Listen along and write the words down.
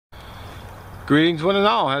Greetings one and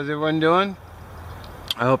all, how's everyone doing?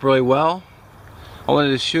 I hope really well. I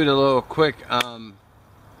wanted to shoot a little quick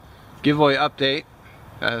giveaway update.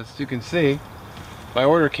 As you can see, my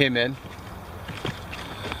order came in.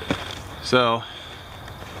 So,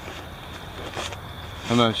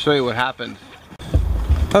 I'm going to show you what happened.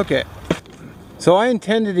 Okay, so I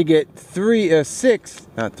intended to get six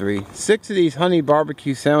of these honey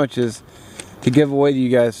barbecue sandwiches to give away to you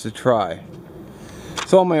guys to try.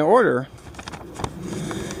 So on my order,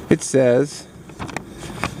 it says,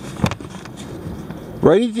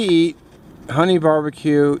 ready to eat honey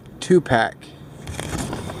barbecue 2-pack.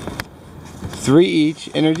 3 each,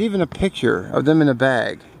 and there's even a picture of them in a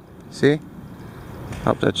bag. See?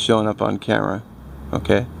 Hope that's showing up on camera.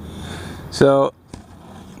 Okay. So,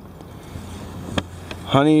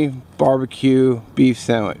 honey barbecue beef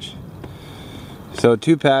sandwich. So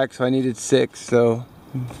 2 packs, so I needed 6, so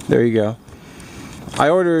there you go. I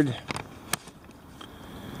ordered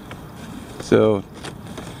 3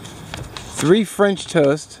 French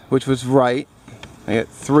toast, which was right. I got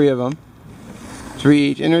 3 of them. 3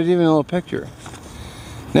 each, and there's even a little picture.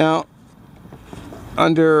 Now,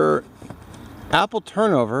 under apple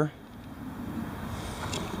turnover,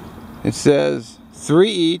 it says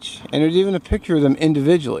 3 each, and there's even a picture of them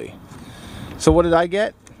individually. So what did I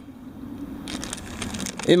get?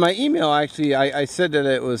 In my email, actually, I said that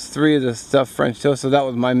it was 3 of the stuffed French toast, so that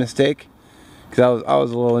was my mistake. Because I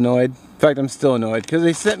was a little annoyed. In fact, I'm still annoyed. Because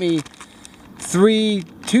they sent me 3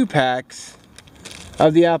 2-packs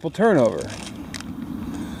of the apple turnover.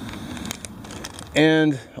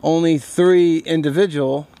 And only 3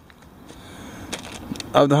 individual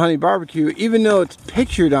of the honey barbecue, even though it's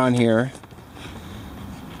pictured on here.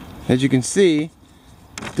 As you can see,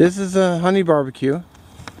 this is a honey barbecue.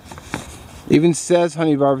 Even says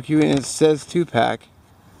honey barbecue, and it says 2-pack.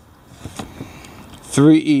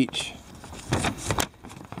 3 each.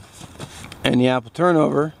 And the apple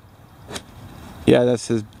turnover, yeah, that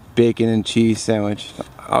says bacon and cheese sandwich.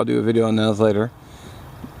 I'll do a video on those later.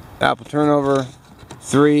 Apple turnover,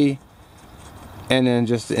 3, and then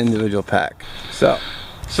just the individual pack. So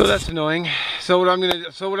that's annoying. So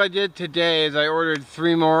what I did today is I ordered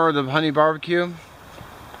 3 more of the honey barbecue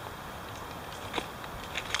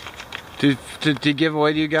to give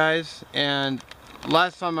away to you guys. And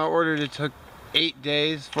last time I ordered, it took 8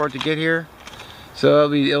 days for it to get here.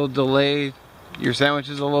 So it'll delay your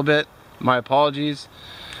sandwiches a little bit. My apologies.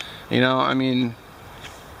 You know, I mean,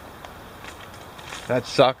 that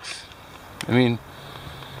sucks. I mean,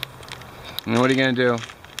 what are you gonna do?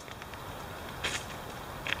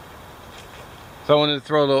 So I wanted to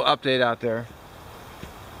throw a little update out there.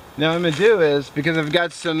 Now what I'm gonna do is, because I've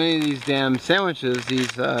got so many of these damn sandwiches,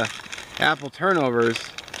 these apple turnovers,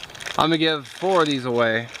 I'm gonna give 4 of these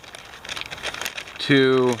away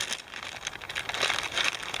to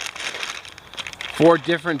 4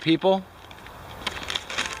 different people.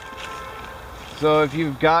 So if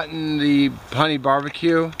you've gotten the honey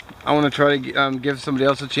barbecue, I want to try to give somebody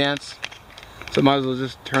else a chance. So might as well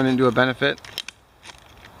just turn into a benefit.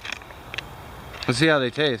 Let's see how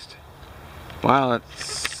they taste. Wow, it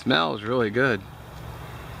smells really good.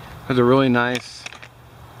 Has a really nice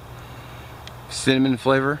cinnamon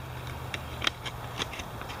flavor.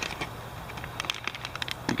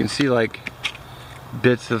 You can see like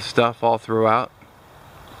bits of stuff all throughout.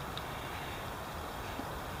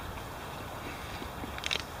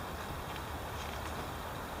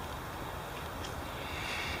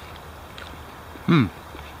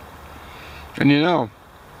 And you know,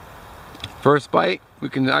 first bite, we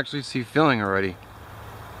can actually see filling already.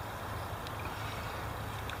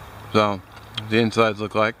 So, the insides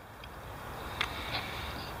look like.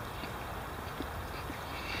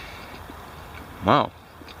 Wow.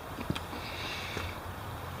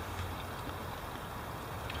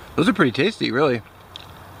 Those are pretty tasty, really.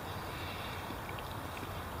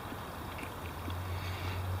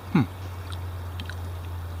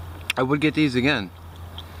 I would get these again.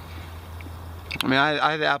 I mean,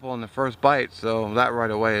 I had the apple on the first bite, so that right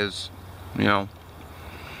away is, you know,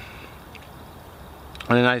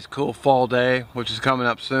 on a nice cool fall day, which is coming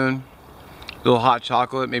up soon. A little hot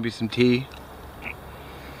chocolate, maybe some tea.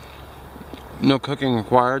 No cooking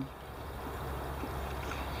required.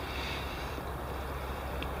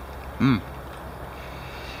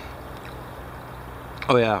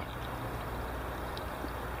 Oh yeah.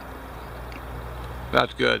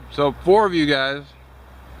 That's good. So 4 of you guys.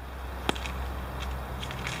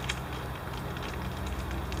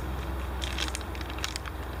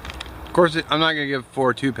 Of course, I'm not going to give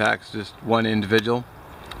 4 2-packs, just 1 individual.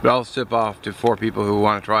 But I'll sip off to 4 people who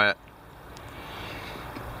want to try it.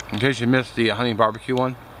 In case you missed the honey barbecue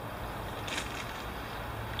one.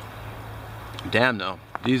 Damn though,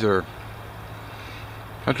 these are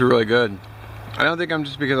actually really good. I don't think I'm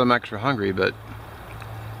just because I'm extra hungry, but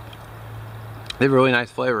they have a really nice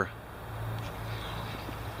flavor.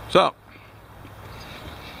 So,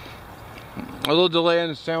 a little delay in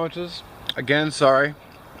the sandwiches. Again, sorry.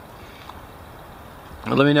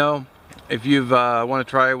 Let me know if you want to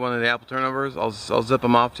try one of the apple turnovers. I'll zip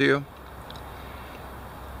them off to you.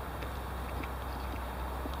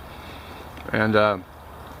 And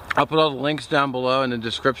I'll put all the links down below in the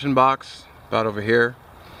description box, about over here,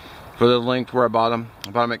 for the link to where I bought them.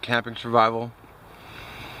 I bought them at Camping Survival.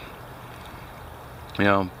 You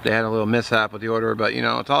know, they had a little mishap with the order, but you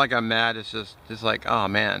know, it's not like I'm mad. It's just like, oh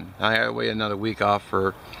man, I gotta wait another week off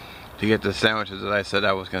to get the sandwiches that I said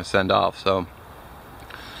I was gonna send off. So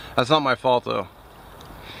that's not my fault though.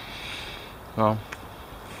 Well,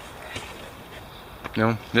 you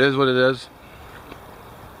know, it is what it is.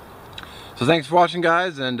 So thanks for watching,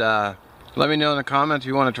 guys, and let me know in the comments if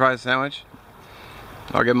you want to try a sandwich.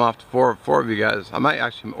 I'll get them off to four of you guys. I might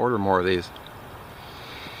actually order more of these.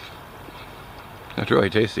 That's really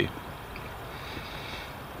tasty.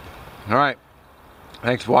 Alright,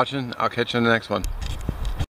 thanks for watching. I'll catch you in the next one.